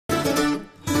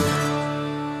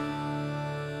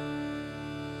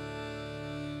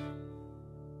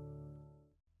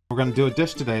We're going to do a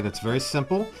dish today that's very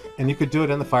simple, and you could do it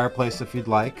in the fireplace if you'd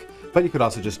like, but you could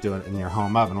also just do it in your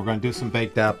home oven. We're going to do some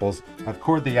baked apples. I've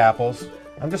cored the apples.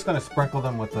 I'm just going to sprinkle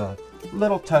them with a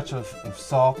little touch of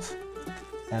salt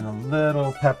and a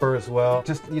little pepper as well.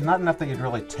 Just not enough that you'd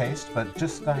really taste, but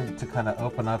just going to kind of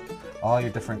open up all your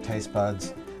different taste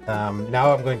buds.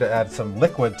 Now I'm going to add some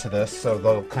liquid to this so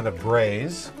they'll kind of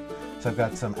braise. So I've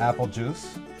got some apple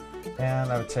juice, and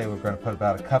I would say we're going to put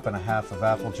about 1.5 cups of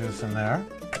apple juice in there.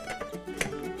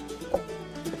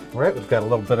 All right, we've got a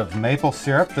little bit of maple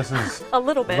syrup. This is a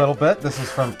little bit. This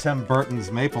is from Tim Burton's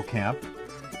Maple Camp,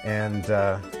 and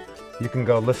you can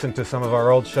go listen to some of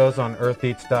our old shows on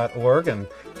eartheats.org and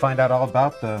find out all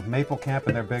about the Maple Camp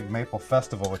and their big Maple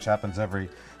Festival, which happens every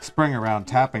spring around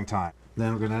tapping time.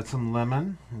 Then we're going to add some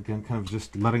lemon. Again, kind of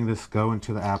just letting this go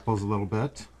into the apples a little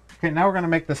bit. Okay, now we're going to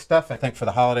make the stuffing. I think for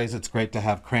the holidays it's great to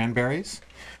have cranberries.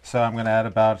 So I'm going to add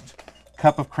about 1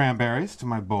 cup of cranberries to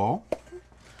my bowl.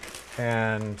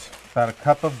 And about 1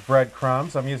 cup of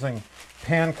breadcrumbs. I'm using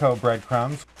panko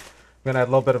breadcrumbs. I'm going to add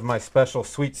a little bit of my special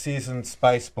sweet seasoned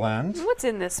spice blend. What's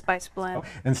in this spice blend?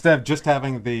 Instead of just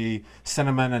having the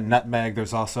cinnamon and nutmeg,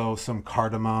 there's also some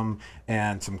cardamom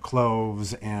and some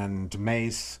cloves and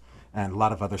mace and a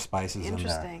lot of other spices in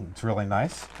there. It's really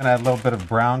nice. And add a little bit of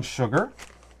brown sugar.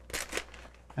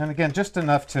 And again, just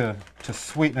enough to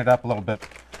sweeten it up a little bit.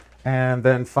 And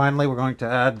then finally, we're going to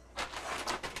add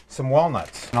some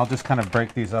walnuts. And I'll just kind of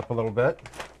break these up a little bit.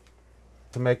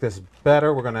 To make this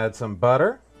better, we're going to add some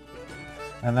butter.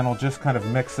 And then we'll just kind of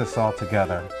mix this all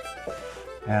together.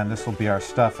 And this will be our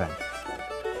stuffing.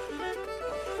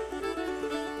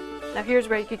 Now here's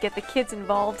where you could get the kids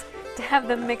involved to have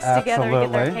them mix together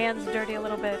and get their hands dirty a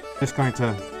little bit. Just going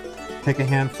to take a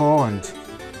handful and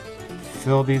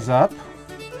fill these up.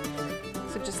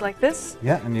 So just like this?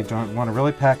 Yeah, and you don't want to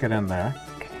really pack it in there.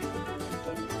 Okay.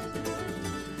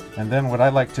 And then what I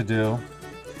like to do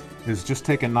is just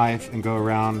take a knife and go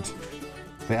around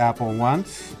the apple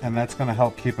once, and that's going to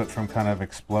help keep it from kind of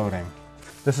exploding.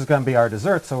 This is going to be our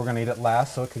dessert, so we're going to eat it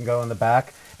last so it can go in the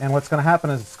back. And what's going to happen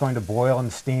is it's going to boil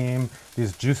and steam.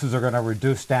 These juices are going to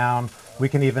reduce down. We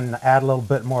can even add a little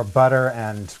bit more butter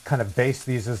and kind of baste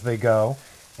these as they go.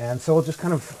 And so we'll just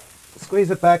kind of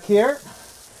squeeze it back here.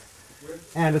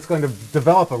 And it's going to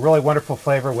develop a really wonderful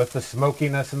flavor with the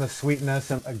smokiness and the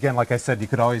sweetness. And again, like I said, you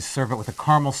could always serve it with a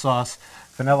caramel sauce,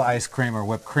 vanilla ice cream, or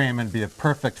whipped cream, and be a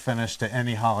perfect finish to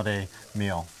any holiday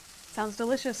meal. Sounds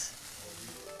delicious.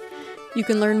 You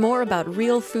can learn more about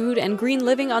real food and green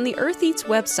living on the Earth Eats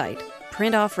website.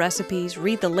 Print off recipes,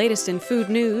 read the latest in food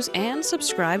news, and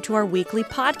subscribe to our weekly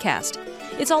podcast.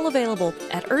 It's all available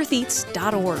at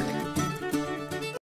eartheats.org.